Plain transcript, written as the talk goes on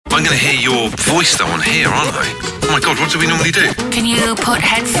I'm going to hear your voice though on here, aren't I? Oh my God, what do we normally do? Can you put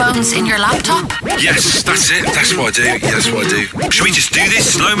headphones in your laptop? Yes, that's it. That's what I do. Yeah, that's what I do. Should we just do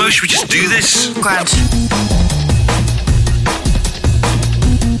this? Slow-mo? Should we just do this? Grant.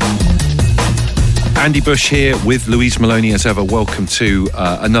 Andy Bush here with Louise Maloney as ever. Welcome to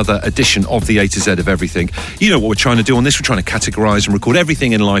another edition of the A to Z of everything. You know what we're trying to do on this. We're trying to categorise and record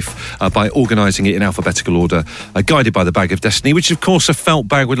everything in life by organising it in alphabetical order, guided by the bag of destiny, which is, of course, a felt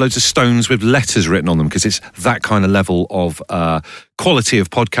bag with loads of stones with letters written on them, because it's that kind of level of quality of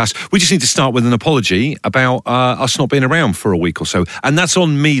podcast. We just need to start with an apology about us not being around for a week or so. And that's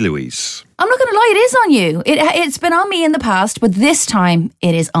on me, Louise. I'm not going to lie, it is on you. It's been on me in the past, but this time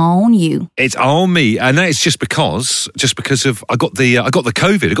it is on you. It's on me, and that is just because of I got the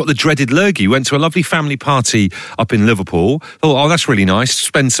COVID. I got the dreaded lurgy. Went to a lovely family party up in Liverpool. Thought, oh, that's really nice.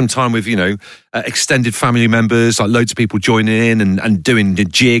 Spend some time with extended family members, like loads of people joining in and doing the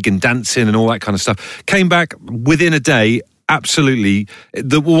jig and dancing and all that kind of stuff. Came back within a day, absolutely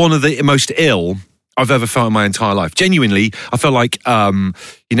one of the most ill I've ever felt in my entire life. Genuinely, I felt like,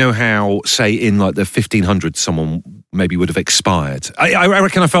 you know how, say, in like the 1500s, someone maybe would have expired. I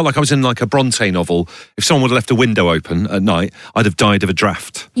reckon I felt like I was in like a Bronte novel. If someone would have left a window open at night, I'd have died of a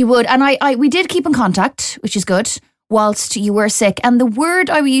draft. You would, and we did keep in contact, which is good, whilst you were sick. And the word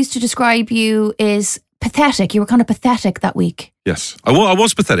I would use to describe you is pathetic. You were kind of pathetic that week. Yes, I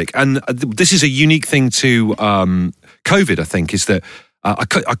was pathetic. And this is a unique thing to COVID, I think, is that I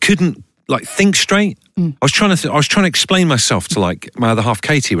couldn't think straight. I was trying to explain myself to like my other half,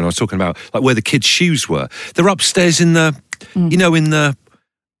 Katie, when I was talking about like where the kids' shoes were. They're upstairs in the, in the,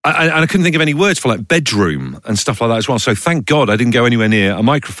 and I couldn't think of any words for like bedroom and stuff like that as well. So thank God I didn't go anywhere near a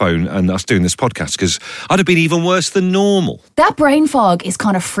microphone and us doing this podcast, because I'd have been even worse than normal. That brain fog is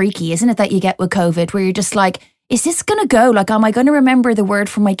kind of freaky, isn't it, that you get with COVID, where you're just like, is this going to go? Like, am I going to remember the word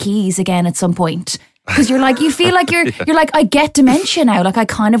for my keys again at some point? Because you're like, you feel like you're like, I get dementia now. Like, I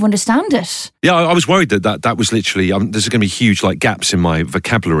kind of understand it. Yeah, I was worried that was literally, there's going to be huge like gaps in my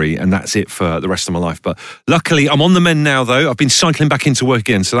vocabulary, and that's it for the rest of my life. But luckily, I'm on the mend now, though. I've been cycling back into work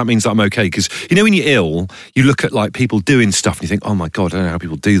again, so that means that I'm okay. Because, when you're ill, you look at like people doing stuff and you think, oh my God, I don't know how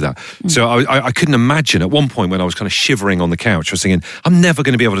people do that. So I couldn't imagine at one point when I was kind of shivering on the couch, I was thinking, I'm never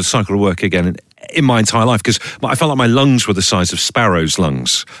going to be able to cycle to work again in my entire life, because I felt like my lungs were the size of sparrows'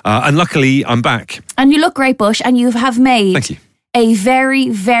 lungs. And luckily, I'm back. And you look great, Bush, and you have made Thank you. A very,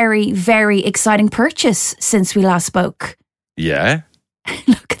 very, very exciting purchase since we last spoke. Yeah?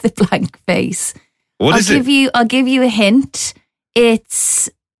 Look at the blank face. What is it? I'll give you a hint. It's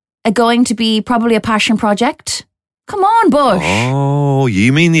going to be probably a passion project. Come on, Bush. Oh,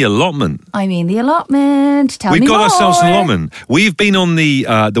 you mean the allotment? I mean the allotment. Tell me more. We've got ourselves an allotment. We've been on the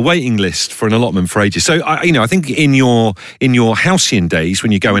waiting list for an allotment for ages. So, I think in your halcyon days,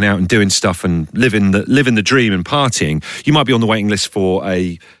 when you're going out and doing stuff and living the dream and partying, you might be on the waiting list for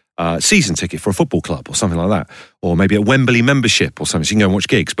a season ticket for a football club or something like that, or maybe a Wembley membership or something, so you can go and watch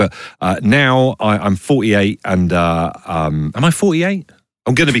gigs. But now I'm 48, and am I 48?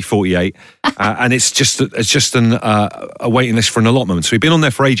 I'm going to be 48, and it's just a waiting list for an allotment. So we've been on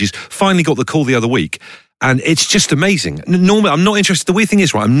there for ages. Finally got the call the other week, and it's just amazing. Normally, I'm not interested. The weird thing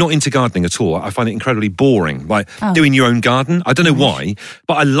is, right, I'm not into gardening at all. I find it incredibly boring, like doing your own garden. I don't know why,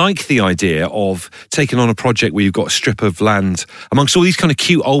 but I like the idea of taking on a project where you've got a strip of land amongst all these kind of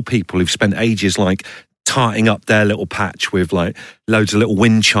cute old people who've spent ages like tarting up their little patch with like loads of little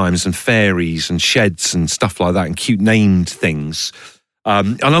wind chimes and fairies and sheds and stuff like that, and cute named things.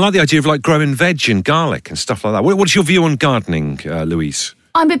 And I like the idea of like growing veg and garlic and stuff like that. What's your view on gardening, Louise?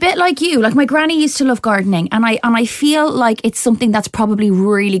 I'm a bit like you. Like, my granny used to love gardening, and I feel like it's something that's probably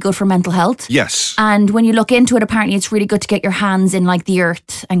really good for mental health. Yes. And when you look into it, apparently it's really good to get your hands in like the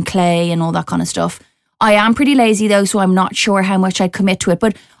earth and clay and all that kind of stuff. I am pretty lazy though, so I'm not sure how much I'd commit to it.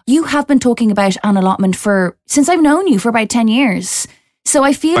 But you have been talking about an allotment since I've known you for about 10 years. So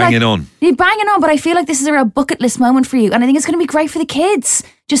I feel banging on, but I feel like this is a real bucket list moment for you. And I think it's going to be great for the kids.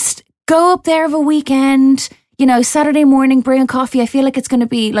 Just go up there of a weekend, Saturday morning, bring a coffee. I feel like it's going to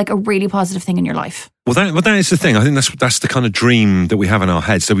be like a really positive thing in your life. Well, that is the thing. I think that's the kind of dream that we have in our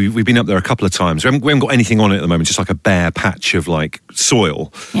heads. So we've been up there a couple of times. We haven't got anything on it at the moment, just like a bare patch of like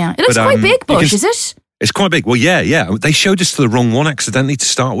soil. Yeah, it looks quite big, Bush, is it? It's quite big. Well, yeah. They showed us to the wrong one accidentally to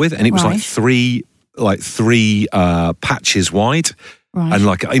start with, and it was like three patches wide. Right.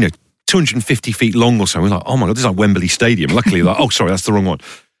 And 250 feet long or so. We're like, oh my God, this is like Wembley Stadium. Luckily, oh, sorry, that's the wrong one.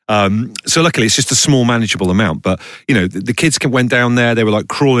 So luckily, it's just a small, manageable amount. But, the kids went down there. They were like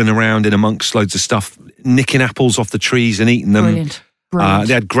crawling around in amongst loads of stuff, nicking apples off the trees and eating them. Brilliant.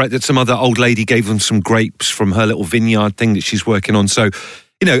 They had some other old lady gave them some grapes from her little vineyard thing that she's working on. So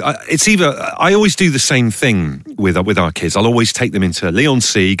it's either I always do the same thing with our kids. I'll always take them into Leon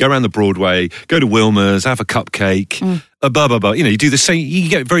C, go around the Broadway, go to Wilmer's, have a cupcake, blah blah blah. You do the same. You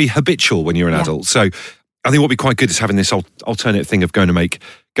get very habitual when you're an adult. So I think what would be quite good is having this alternate thing of going to make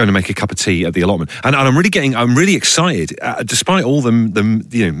a cup of tea at the allotment. And I'm really excited. Despite all the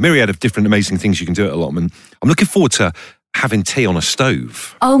myriad of different amazing things you can do at allotment, I'm looking forward to having tea on a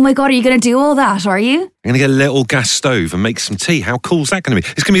stove. Oh my God, are you going to do all that, are you? I'm going to get a little gas stove and make some tea. How cool is that going to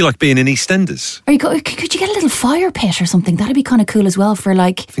be? It's going to be like being in EastEnders. Could you get a little fire pit or something? That'd be kind of cool as well for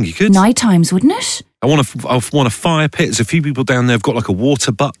I think you could. night times, wouldn't it? I want a fire pit. There's a few people down there who've got like a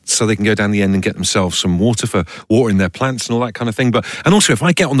water butt so they can go down the end and get themselves some water for watering their plants and all that kind of thing. And also, if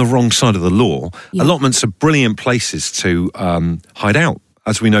I get on the wrong side of the law, allotments are brilliant places to hide out,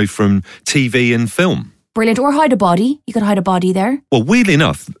 as we know from TV and film. Brilliant. Or hide a body. You could hide a body there. Well, weirdly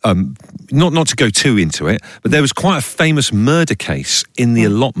enough, not to go too into it, but there was quite a famous murder case in the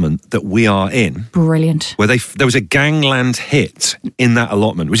allotment that we are in. Brilliant. Where there was a gangland hit in that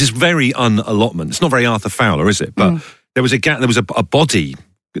allotment, which is very un-allotment. It's not very Arthur Fowler, is it? But there was a body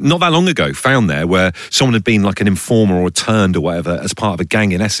not that long ago found there where someone had been like an informer or turned or whatever as part of a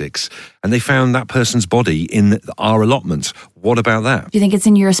gang in Essex, and they found that person's body in our allotment. What about that? Do you think it's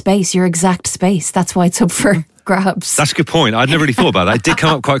in your space, your exact space? That's why it's up for grabs. That's a good point. I'd never really thought about that. It did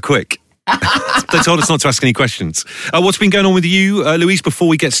come up quite quick. They told us not to ask any questions. What's been going on with you, Louise, before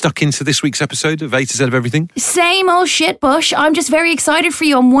we get stuck into this week's episode of A to Z of Everything? Same old shit, Bush. I'm just very excited for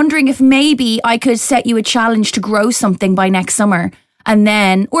you. I'm wondering if maybe I could set you a challenge to grow something by next summer. And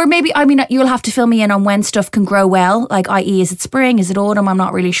then, or maybe, you'll have to fill me in on when stuff can grow well, like i.e. is it spring, is it autumn, I'm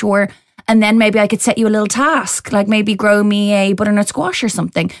not really sure. And then maybe I could set you a little task, like maybe grow me a butternut squash or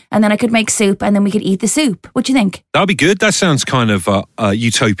something. And then I could make soup and then we could eat the soup. What do you think? That'd be good. That sounds kind of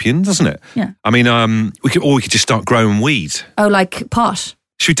utopian, doesn't it? Yeah. We could just start growing weed. Oh, like pot?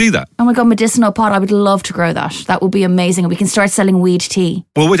 Should we do that? Oh my God, medicinal pot. I would love to grow that. That would be amazing. And we can start selling weed tea.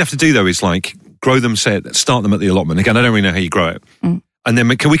 Well, what we'd have to do though is grow them, start them at the allotment. Again, I don't really know how you grow it. And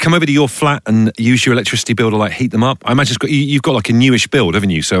then can we come over to your flat and use your electricity bill to heat them up? I imagine you've got a newish build, haven't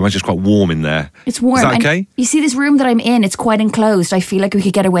you? So I imagine it's quite warm in there. It's warm. Is that okay? And you see this room that I'm in, it's quite enclosed. I feel like we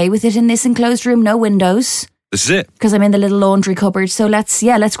could get away with it in this enclosed room. No windows. This is it. Because I'm in the little laundry cupboard. So let's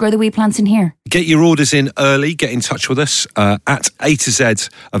grow the wee plants in here. Get your orders in early. Get in touch with us at A to Z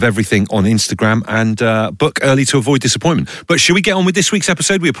of Everything on Instagram and book early to avoid disappointment. But should we get on with this week's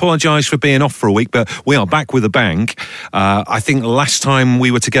episode? We apologise for being off for a week, but we are back with a bang. I think last time we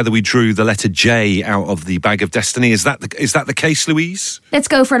were together, we drew the letter J out of the bag of destiny. Is that the case, Louise? Let's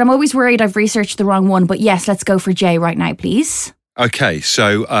go for it. I'm always worried I've researched the wrong one, but yes, let's go for J right now, please. Okay,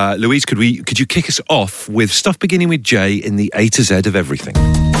 so Louise, could you kick us off with stuff beginning with J in the A to Z of Everything?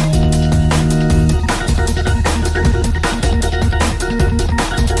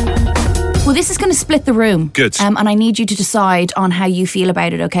 Well, this is going to split the room. Good. And I need you to decide on how you feel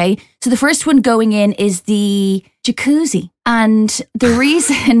about it, okay? So the first one going in is the jacuzzi. And the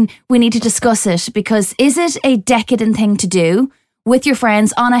reason we need to discuss it, because is it a decadent thing to do with your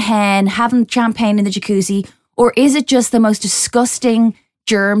friends on a hen, having champagne in the jacuzzi, or is it just the most disgusting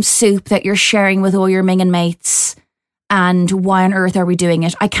germ soup that you're sharing with all your minging mates? And why on earth are we doing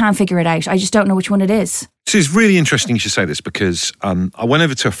it? I can't figure it out. I just don't know which one it is. So it's really interesting you should say this because I went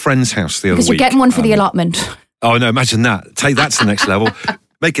over to a friend's house the other week. Because you're getting one for the allotment. Oh no, imagine that. Take that to the next level.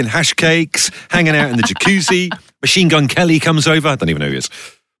 Making hash cakes, hanging out in the jacuzzi. Machine Gun Kelly comes over. I don't even know who he is.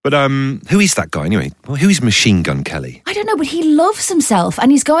 But who is that guy anyway? Well, who is Machine Gun Kelly? I don't know, but he loves himself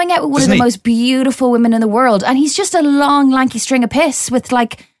and he's going out with one of the most beautiful women in the world and he's just a long, lanky string of piss with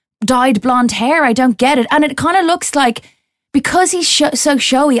dyed blonde hair. I don't get it. And it kind of looks like, because he's so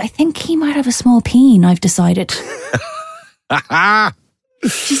showy, I think he might have a small peen, I've decided.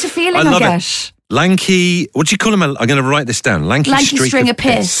 Just a feeling I get. It. Lanky, what do you call him? I'm going to write this down. Lanky string of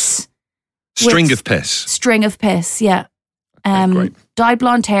piss. String of piss. String of piss, yeah. Great. Dyed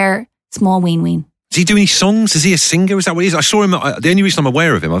blonde hair, small ween. Does he do any songs? Is he a singer? Is that what he is? I saw him, the only reason I'm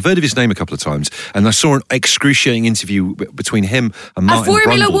aware of him, I've heard of his name a couple of times, and I saw an excruciating interview between him and Martin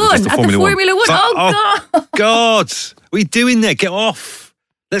Formula Brundle. One. At the Formula One. Oh, God. What are you doing there? Get off.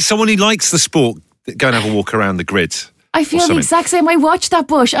 Let someone who likes the sport go and have a walk around the grid. I feel the exact same. I watched that,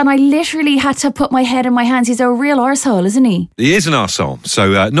 Bush, and I literally had to put my head in my hands. He's a real arsehole, isn't he? He is an arsehole.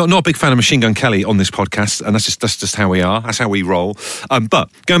 So not a big fan of Machine Gun Kelly on this podcast, and that's just how we are. That's how we roll. But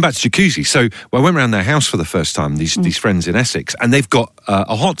going back to Jacuzzi, so I went around their house for the first time, these friends in Essex, and they've got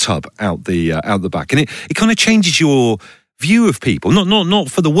a hot tub out the back, and it kind of changes your view of people, not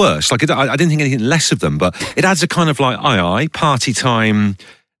for the worse. I didn't think anything less of them, but it adds a kind of party time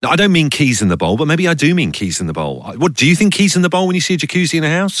No, I don't mean keys in the bowl, but maybe I do mean keys in the bowl. What do you think keys in the bowl when you see a jacuzzi in a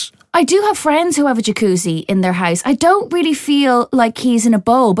house? I do have friends who have a jacuzzi in their house. I don't really feel like keys in a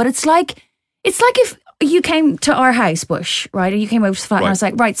bowl, but it's like if you came to our house, Bush, right? Or you came over to the flat and I was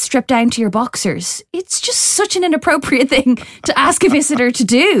like, right, strip down to your boxers. It's just such an inappropriate thing to ask a visitor to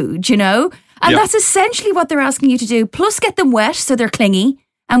do, do you know? And that's essentially what they're asking you to do. Plus get them wet so they're clingy.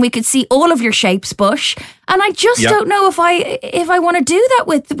 And we could see all of your shapes, Bush. And I just don't know if I want to do that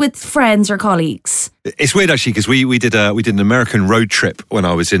with friends or colleagues. It's weird actually because we did an American road trip when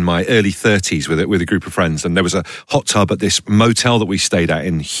I was in my early 30s with a group of friends, and there was a hot tub at this motel that we stayed at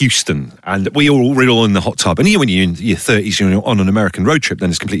in Houston, and we were all in the hot tub. And when you're in your 30s, you're on an American road trip, then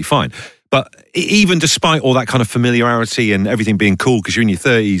it's completely fine. But even despite all that kind of familiarity and everything being cool because you're in your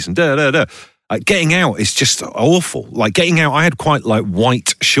 30s and getting out is just awful. Like getting out, I had quite like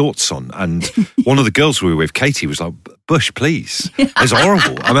white shorts on, and one of the girls we were with, Katie, was like, "Bush, please." It's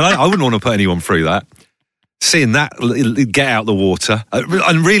horrible. I mean, I wouldn't want to put anyone through that. Seeing that get out the water,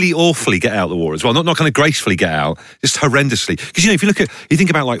 and really awfully get out the water as well. Not kind of gracefully get out, just horrendously. Because if you think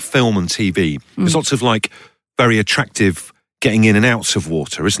about like film and TV, there's lots of like very attractive getting in and outs of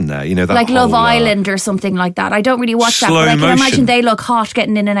water, isn't there? That like whole, Love Island or something like that. I don't really watch that, but I can imagine they look hot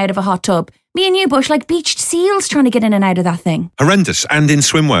getting in and out of a hot tub. Me and you, Bush, like beached seals trying to get in and out of that thing. Horrendous, and in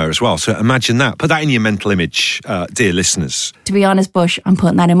swimwear as well. So imagine that. Put that in your mental image, dear listeners. To be honest, Bush, I'm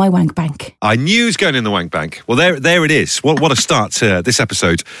putting that in my wank bank. I knew it was going in the wank bank. Well, there it is. What a start to this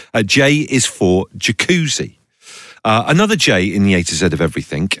episode. J is for jacuzzi. Another J in the A to Z of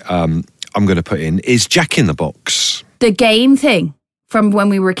everything I'm going to put in is Jack in the Box. The game thing from when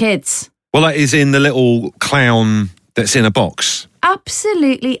we were kids. Well, that is in the little clown that's in a box.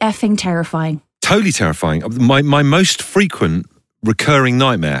 Absolutely effing terrifying. Totally terrifying. My most frequent recurring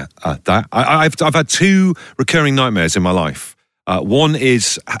nightmare, I've had two recurring nightmares in my life. One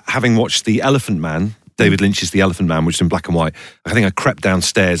is having watched The Elephant Man, David Lynch's The Elephant Man, which is in black and white. I think I crept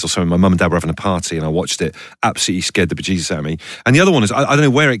downstairs or something. My mum and dad were having a party and I watched it. Absolutely scared the bejesus out of me. And the other one is, I don't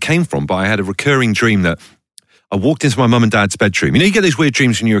know where it came from, but I had a recurring dream that I walked into my mum and dad's bedroom. You get those weird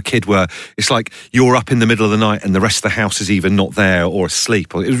dreams when you're a kid where it's like you're up in the middle of the night and the rest of the house is either not there or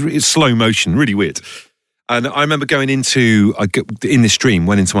asleep. It's slow motion, really weird. And I remember in this dream,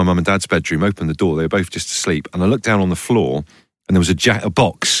 went into my mum and dad's bedroom, opened the door. They were both just asleep. And I looked down on the floor and there was a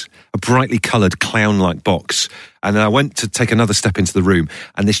box, a brightly coloured clown-like box. And then I went to take another step into the room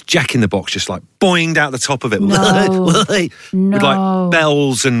and this Jack in the Box just like boinged out the top of it. No. With like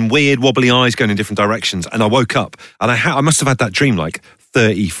bells and weird wobbly eyes going in different directions. And I woke up and I must have had that dream like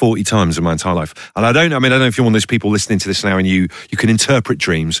 30, 40 times in my entire life. And I don't know if you're one of those people listening to this now and you can interpret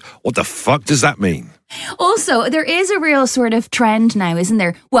dreams. What the fuck does that mean? Also, there is a real sort of trend now, isn't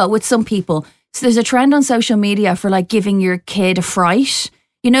there? Well, with some people. So there's a trend on social media for like giving your kid a fright.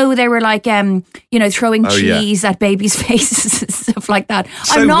 They were like, throwing cheese at babies' faces and stuff like that.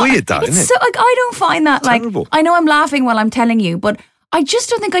 So weird, that, isn't it? So, I don't find that terrible. I know I'm laughing while I'm telling you, but I just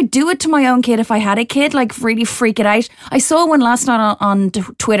don't think I'd do it to my own kid if I had a kid, like really freak it out. I saw one last night on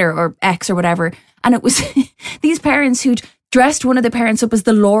Twitter or X or whatever, and it was these parents who'd dressed one of the parents up as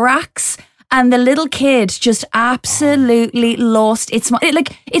the Lorax. And the little kid just absolutely lost its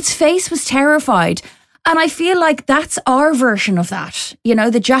mind. Its face was terrified. And I feel like that's our version of that.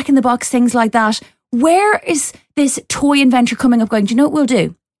 The Jack in the Box, things like that. Where is this toy inventor coming up going, do you know what we'll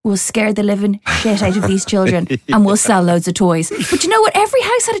do? We'll scare the living shit out of these children and we'll sell loads of toys. But you know what? Every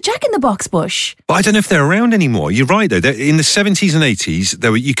house had a Jack in the Box, Bush. But I don't know if they're around anymore. You're right, though. In the 70s and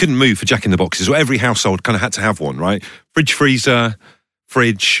 80s, you couldn't move for Jack in the Boxes. Or every household kind of had to have one, right? Freezer,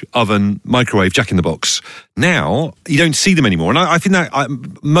 fridge, oven, microwave, Jack in the Box. Now, you don't see them anymore. And I think that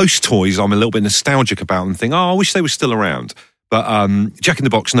most toys I'm a little bit nostalgic about and think, I wish they were still around. But Jack in the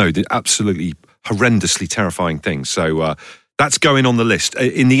Box, no, they're absolutely horrendously terrifying things. So that's going on the list.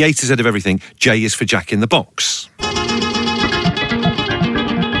 In the A to Z of everything, J is for Jack in the Box.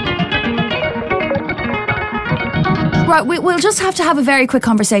 Right, we'll just have to have a very quick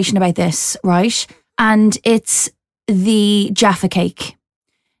conversation about this, right? And it's the Jaffa cake.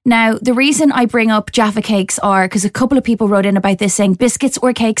 Now, the reason I bring up Jaffa cakes are because a couple of people wrote in about this saying biscuits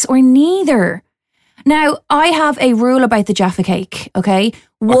or cakes or neither. Now, I have a rule about the Jaffa cake, okay?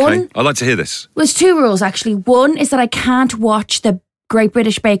 Okay, I'd like to hear this. There's two rules, actually. One is that I can't watch the Great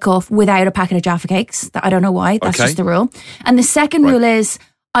British Bake Off without a packet of Jaffa cakes. I don't know why. That's just the rule. And the second rule is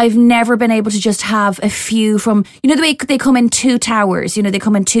I've never been able to just have a few from, the way they come in 2 towers, they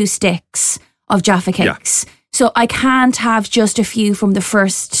come in 2 sticks of Jaffa cakes. Yeah. So I can't have just a few from the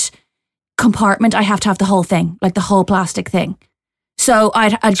first compartment. I have to have the whole thing, like the whole plastic thing. So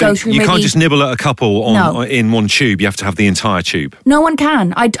I'd go through. You can't just nibble at a couple No. in one tube. You have to have the entire tube. No one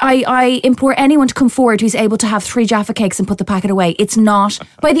can. I implore anyone to come forward who's able to have 3 Jaffa cakes and put the packet away. It's not.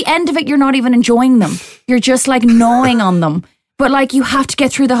 By the end of it, you're not even enjoying them. You're just like gnawing on them. But like you have to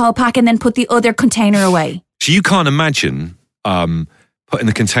get through the whole pack and then put the other container away. So you can't imagine putting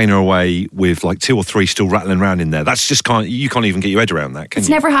the container away with like 2 or 3 still rattling around in there. That's just you can't even get your head around that, can you? It's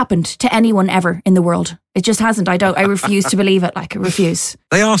never happened to anyone ever in the world. It just hasn't. I refuse to believe it. Like, I refuse.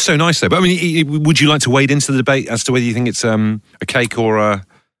 They are so nice though. But I mean, would you like to wade into the debate as to whether you think it's a cake or a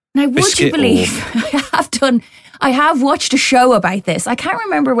now, would you believe I have watched a show about this. I can't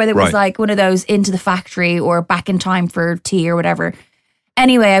remember whether it was like one of those Into the Factory or Back in Time for Tea or whatever.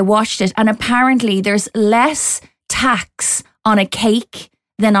 Anyway, I watched it, and apparently there's less tax on a cake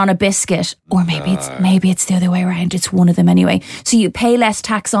than on a biscuit, or maybe it's the other way around. It's one of them anyway. So you pay less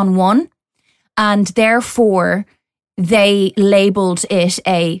tax on one, and therefore they labelled it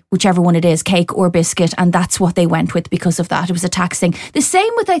a whichever one it is, cake or biscuit, and that's what they went with because of that. It was a tax thing. The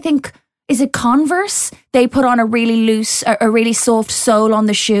same with, I think, is it Converse? They put on a really loose, a really soft sole on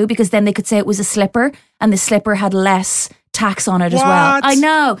the shoe because then they could say it was a slipper, and the slipper had less tax on it as well. I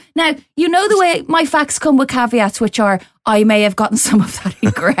know. Now, you know the way my facts come with caveats, which are I may have gotten some of that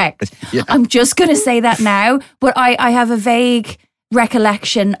incorrect. Yeah. I'm just going to say that now, but I have a vague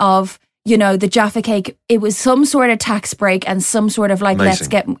recollection of, you know, the Jaffa cake. It was some sort of tax break and some sort of like,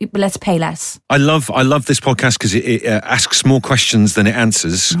 let's pay less. I love this podcast because it asks more questions than it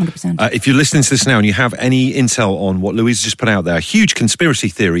answers. 100%. If you're listening to this now and you have any intel on what Louise just put out there, a huge conspiracy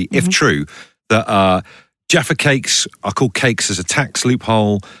theory, if true, that Jaffa cakes are called cakes as a tax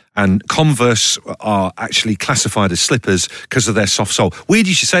loophole, and Converse are actually classified as slippers because of their soft sole. Weird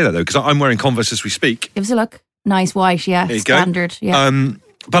you should say that though, because I'm wearing Converse as we speak. Give us a look. Nice white, yeah. Standard, yeah.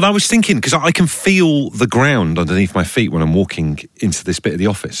 But I was thinking, because I can feel the ground underneath my feet when I'm walking into this bit of the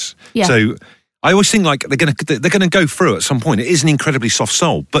office. Yeah. So I always think like they're gonna go through at some point. It is an incredibly soft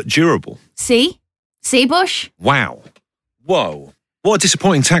sole, but durable. See, Bush? Wow. Whoa. What a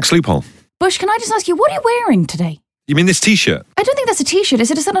disappointing tax loophole. Bush, can I just ask you, what are you wearing today? You mean this T-shirt? I don't think that's a T-shirt.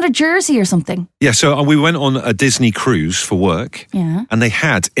 Is it not a jersey or something? Yeah, so we went on a Disney cruise for work. Yeah. And they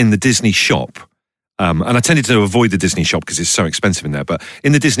had in the Disney shop, and I tended to avoid the Disney shop because it's so expensive in there, but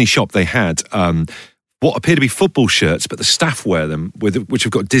in the Disney shop they had what appear to be football shirts, but the staff wear them, which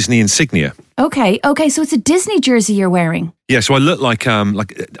have got Disney insignia. Okay, so it's a Disney jersey you're wearing. Yeah, so I look like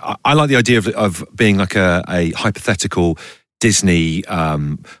I like the idea of being like a hypothetical Disney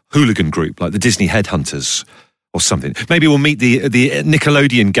hooligan group, like the Disney Headhunters or something. Maybe we'll meet the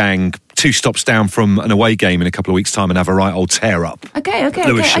Nickelodeon gang 2 stops down from an away game in a couple of weeks' time and have a right old tear up. Okay.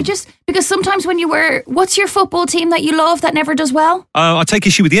 Because sometimes when you wear, what's your football team that you love that never does well? I take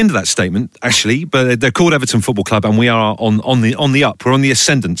issue with the end of that statement, actually, but they're called Everton Football Club and we are on the up. We're on the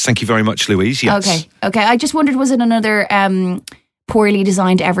ascendant. Thank you very much, Louise. Yes. Okay. I just wondered, was it another poorly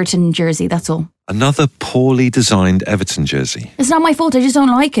designed Everton jersey? That's all. Another poorly designed Everton jersey. It's not my fault. I just don't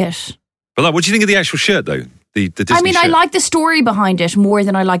like it. But like, what do you think of the actual shirt, though? The Disney shirt? I like the story behind it more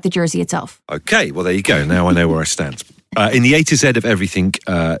than I like the jersey itself. Okay, well, there you go. Now I know where I stand. In the A to Z of everything,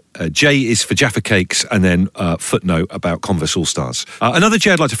 J is for Jaffa Cakes and then footnote about Converse All-Stars. Another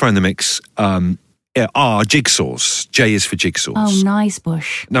J I'd like to throw in the mix are jigsaws. J is for jigsaws. Oh, nice,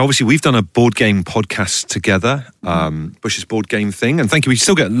 Bush. Now, obviously, we've done a board game podcast together, Bush's board game thing, and thank you. We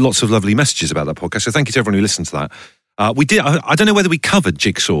still get lots of lovely messages about that podcast, so thank you to everyone who listened to that. We did. I don't know whether we covered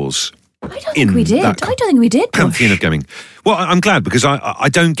jigsaws. I don't think we did. Bush. Pantheon of gaming. Well, I'm glad because I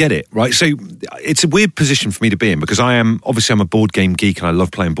don't get it, right? So it's a weird position for me to be in because I'm a board game geek and I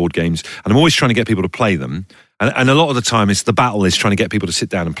love playing board games and I'm always trying to get people to play them. And a lot of the time the battle is trying to get people to sit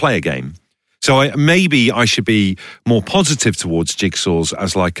down and play a game. So maybe I should be more positive towards jigsaws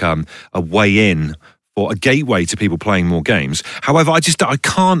as like a way in or a gateway to people playing more games. However, I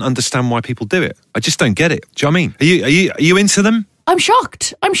can't understand why people do it. I just don't get it. Do you know what I mean? Are you into them? I'm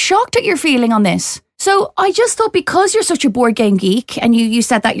shocked. I'm shocked at your feeling on this. So I just thought because you're such a board game geek, and you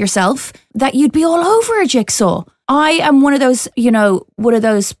said that yourself, that you'd be all over a jigsaw. I am one of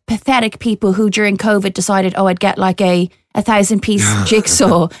those pathetic people who during COVID decided, I'd get like a 1,000-piece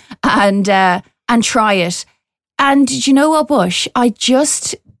jigsaw and try it. And did you know what, Bush?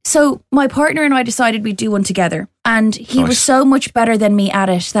 So my partner and I decided we'd do one together. And he was so much better than me at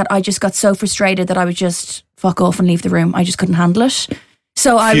it that I just got so frustrated that I would just fuck off and leave the room. I just couldn't handle it.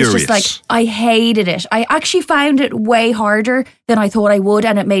 So I was just like, I hated it. I actually found it way harder than I thought I would,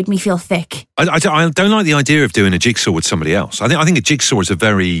 and it made me feel thick. I don't like the idea of doing a jigsaw with somebody else. I think a jigsaw is a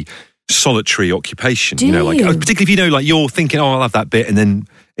very solitary occupation. Do you? Particularly if you're thinking, I'll have that bit, and then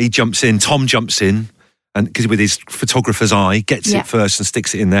he jumps in, Tom jumps in. and because with his photographer's eye, gets it first and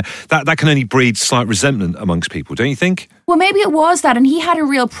sticks it in there. That can only breed slight resentment amongst people, don't you think? Well, maybe it was that, and he had a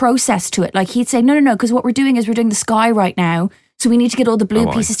real process to it. Like, he'd say, no, because what we're doing is we're doing the sky right now, so we need to get all the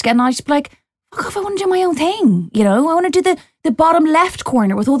blue pieces together. And I'd just be like, fuck off, I want to do my own thing, you know? I want to do the bottom left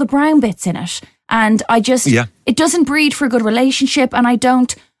corner with all the brown bits in it. And I just, it doesn't breed for a good relationship, and I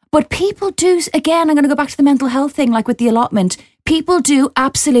don't. But people do, again, I'm going to go back to the mental health thing, like with the allotment. People do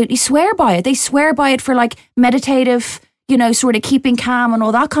absolutely swear by it. They swear by it for like meditative, you know, sort of keeping calm and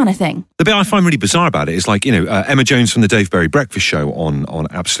all that kind of thing. The bit I find really bizarre about it is like, you know, Emma Jones from the Dave Berry Breakfast Show on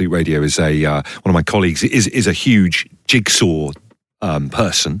Absolute Radio is one of my colleagues, is a huge jigsaw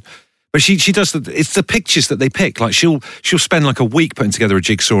person. But she does, it's the pictures that they pick. Like she'll spend like a week putting together a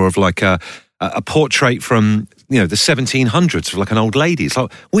jigsaw of like a portrait from, you know, the 1700s of like an old lady. It's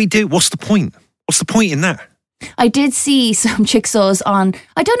like, what's the point? What's the point in that? I did see some jigsaws on,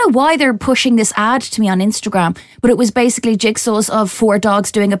 I don't know why they're pushing this ad to me on Instagram, but it was basically jigsaws of 4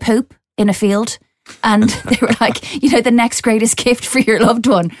 dogs doing a poop in a field. And they were like, you know, the next greatest gift for your loved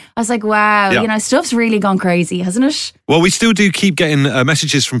one. I was like, wow, you know, stuff's really gone crazy, hasn't it? Well, we still do keep getting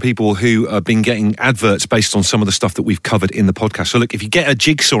messages from people who have been getting adverts based on some of the stuff that we've covered in the podcast. So look, if you get a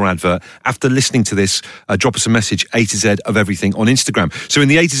jigsaw advert after listening to this, drop us a message, A to Z of Everything on Instagram. So in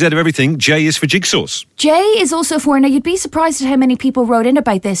the A to Z of Everything, J is for jigsaws. J is also for, now you'd be surprised at how many people wrote in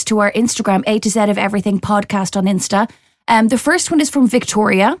about this to our Instagram, A to Z of Everything podcast on Insta. The first one is from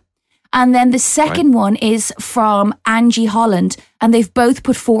Victoria. And then the second one is from Angie Holland, and they've both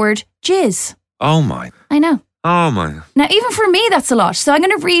put forward jizz. Oh my. I know. Oh my. Now, even for me, that's a lot. So I'm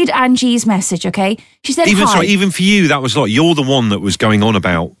going to read Angie's message, okay? She said, hi. Sorry, even for you, that was a lot. You're the one that was going on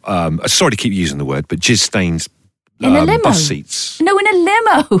about, sorry to keep using the word, but jizz stains in a limo. Bus seats. No, in a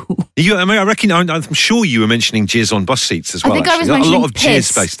limo. I reckon, I'm sure you were mentioning jizz on bus seats as well. I think I was mentioning a lot of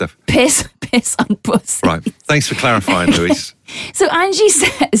jizz-based stuff. Piss on bus seats. Right. Thanks for clarifying, Louise. So Angie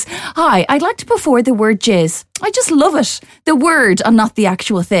says, hi, I'd like to put forward the word jizz. I just love it. The word and not the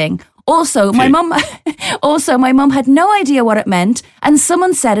actual thing. Also, my mum had no idea what it meant, and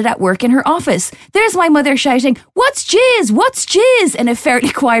someone said it at work in her office. There's my mother shouting, "What's jizz? What's jizz?" in a fairly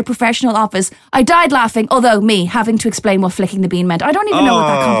quiet professional office. I died laughing, although me having to explain what flicking the bean meant. I don't even know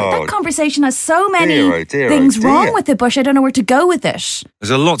what that conversation has so many things wrong with it, Bush. I don't know where to go with it. There's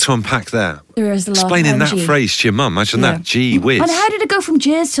a lot to unpack there. There is a lot. Explaining that phrase to your mum, imagine that. Gee whiz. And how did it go from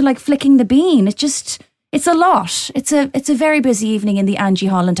jizz to like flicking the bean? It's a lot. It's a very busy evening in the Angie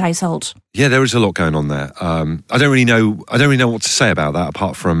Holland household. Yeah, there is a lot going on there. I don't really know what to say about that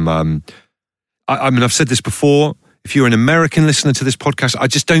apart from. I mean, I've said this before. If you're an American listener to this podcast, I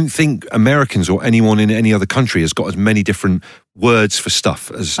just don't think Americans or anyone in any other country has got as many different words for stuff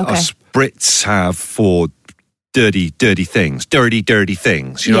as us Brits have for dirty things. Dirty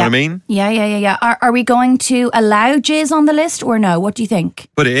things. You know what I mean? Yeah. Are we going to allow jizz on the list or no? What do you think?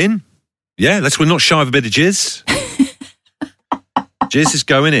 Put it in. Yeah, we're not shy of a bit of jizz. Jizz is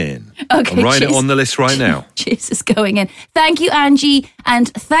going in. Okay, I'm writing it on the list right now. Jizz is going in. Thank you, Angie. And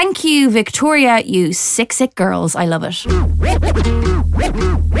thank you, Victoria, you sick girls. I love it.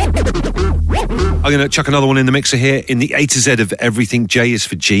 I'm going to chuck another one in the mixer here. In the A to Z of Everything, J is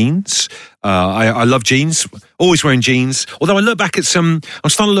for jeans. I love jeans. Always wearing jeans. Although I'm starting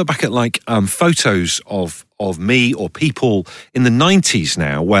to look back at like photos of me or people in the 90s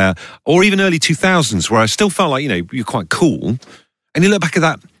now or even early 2000s where I still felt like, you know, you're quite cool. And you look back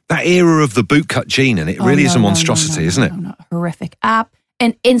at that era of the bootcut jean and it really is a monstrosity, isn't it? No, horrific. An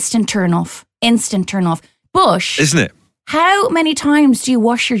instant turn off. Bush. Isn't it? How many times do you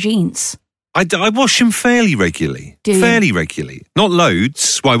wash your jeans? I wash them fairly regularly. Fairly regularly. Not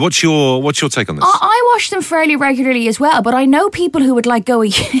loads. Why? What's your take on this? I wash them fairly regularly as well, but I know people who would like go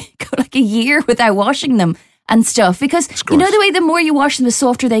like a year without washing them and stuff because you know the way the more you wash them, the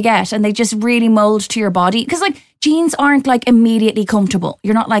softer they get and they just really mold to your body. Because like jeans aren't like immediately comfortable.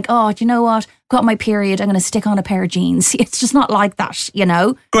 You're not like, oh, do you know what? Got my period. I'm going to stick on a pair of jeans. It's just not like that, you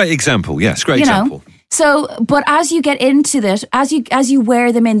know? Great example. Yes, great example. So, but as you get into this, as you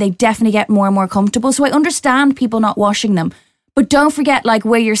wear them in, they definitely get more and more comfortable. So I understand people not washing them. But don't forget, like,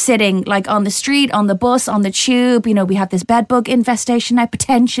 where you're sitting, like, on the street, on the bus, on the tube. You know, we have this bed bug infestation now,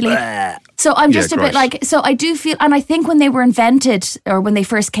 potentially. So I'm just a bit like, so I do feel, and I think when they were invented, or when they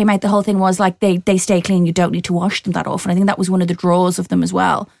first came out, the whole thing was like, they stay clean, you don't need to wash them that often. I think that was one of the draws of them as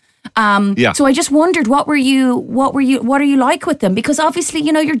well. So I just wondered, what are you like with them? Because obviously,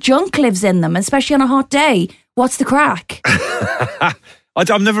 you know, your junk lives in them, especially on a hot day. What's the crack?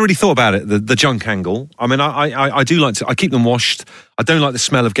 I've never really thought about it, the junk angle. I mean, I do like to, I keep them washed. I don't like the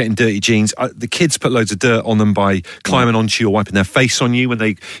smell of getting dirty jeans. The kids put loads of dirt on them by climbing onto you or wiping their face on you when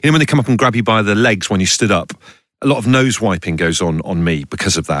they come up and grab you by the legs when you stood up. A lot of nose wiping goes on me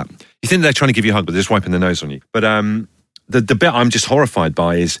because of that. You think they're trying to give you a hug, but they're just wiping their nose on you. But the bit I'm just horrified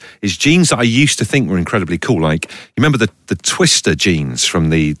by is jeans that I used to think were incredibly cool. Like, you remember the Twister jeans from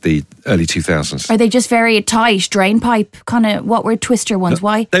the early 2000s? Are they just very tight, drain pipe kind of? What were Twister ones?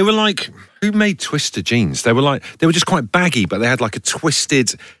 Why? They were like, who made Twister jeans? They were just quite baggy, but they had like a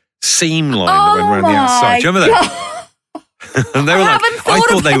twisted seam line that went around the outside. Do you remember that? And they were I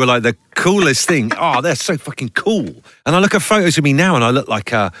thought they were like the coolest thing. Oh, they're so fucking cool. And I look at photos of me now and I look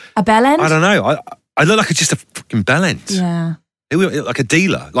like a bell end? I don't know. I look like just a fucking bell end. Yeah. They were like a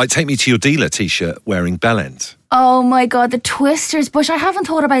dealer. Like, take me to your dealer t-shirt wearing bell end. Oh my God, the Twisters. But I haven't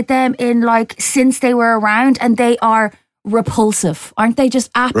thought about them in since they were around, and they are repulsive. Aren't they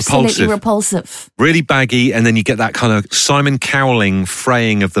just absolutely repulsive? Really baggy, and then you get that kind of Simon Cowling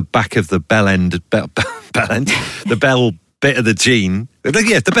fraying of the back of the bell end, the bell bit of the jean.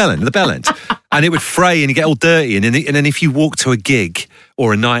 Yeah, the bell end. And it would fray and you get all dirty. And then if you walk to a gig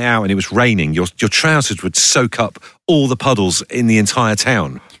or a night out and it was raining, your trousers would soak up all the puddles in the entire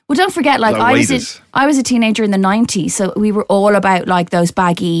town. Well, don't forget, I was a teenager in the 90s, so we were all about those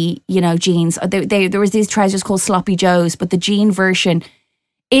baggy, jeans. There was these trousers called Sloppy Joes, but the jean version,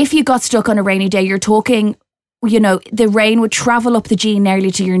 if you got stuck on a rainy day, you're talking, the rain would travel up the jean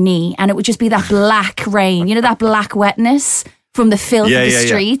nearly to your knee, and it would just be that black rain, that black wetness from the filth of the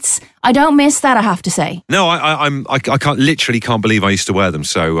streets. I don't miss that, I have to say. No, I can't believe I used to wear them.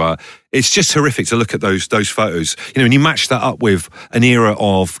 So it's just horrific to look at those photos. And you match that up with an era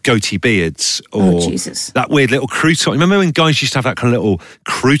of goatee beards or that weird little crouton. Remember when guys used to have that kind of little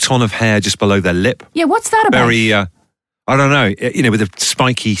crouton of hair just below their lip? Yeah, what's that about? Very, I don't know, with a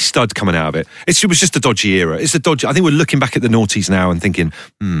spiky stud coming out of it. It was just a dodgy era. It's a dodgy. I think we're looking back at the noughties now and thinking,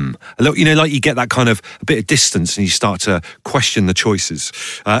 like you get that kind of a bit of distance and you start to question the choices.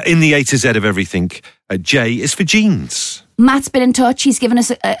 In the A to Z of everything, J is for jeans. Matt's been in touch. He's given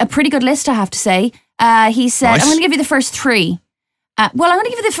us a pretty good list, I have to say. He said, nice. I'm going to give you the first three. I'm going to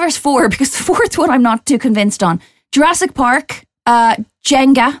give you the first four because the fourth one I'm not too convinced on. Jurassic Park,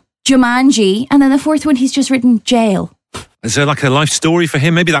 Jenga, Jumanji, and then the fourth one he's just written jail. Is there like a life story for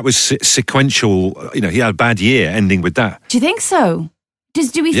him? Maybe that was sequential. He had a bad year ending with that. Do you think so?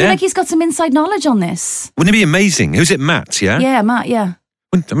 Do we feel like he's got some inside knowledge on this? Wouldn't it be amazing? Who's it, Matt, yeah? Yeah, Matt, yeah.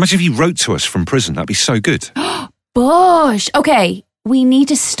 Imagine if he wrote to us from prison. That'd be so good. Bush. Okay, we need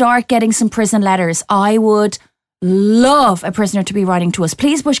to start getting some prison letters. I would love a prisoner to be writing to us.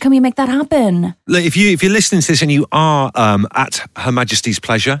 Please, Bush, can we make that happen? Look, if you're listening to this and you are at Her Majesty's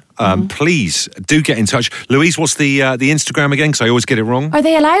pleasure, please do get in touch. Louise, what's the Instagram again? Because I always get it wrong. Are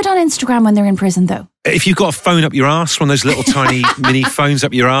they allowed on Instagram when they're in prison, though? If you've got a phone up your arse, one of those little tiny mini phones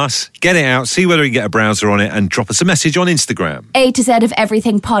up your arse, get it out, see whether you can get a browser on it and drop us a message on Instagram. A to Z of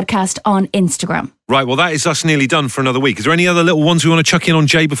Everything podcast on Instagram. Right, well, that is us nearly done for another week. Is there any other little ones we want to chuck in on,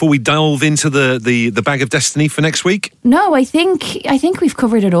 Jay, before we delve into the bag of destiny for next week? No, I think we've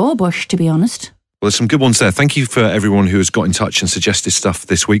covered it all, Bush, to be honest. Well, there's some good ones there. Thank you for everyone who has got in touch and suggested stuff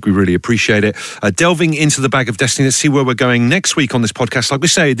this week. We really appreciate it. Delving into the bag of destiny, let's see where we're going next week on this podcast. Like we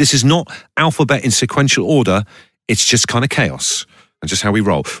say, this is not alphabet in sequential order. It's just kind of chaos and just how we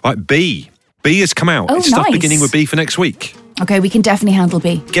roll. Right, B. B has come out. It's stuff beginning with B for next week. Okay, we can definitely handle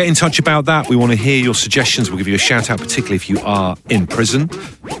B. Get in touch about that. We want to hear your suggestions. We'll give you a shout out, particularly if you are in prison.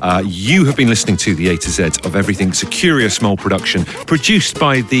 You have been listening to the A to Z of Everything. It's a Curious Mole production produced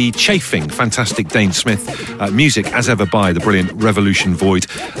by the chafing, fantastic Dane Smith. Music, as ever, by the brilliant Revolution Void.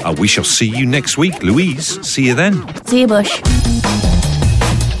 We shall see you next week. Louise, see you then. See you, Bush.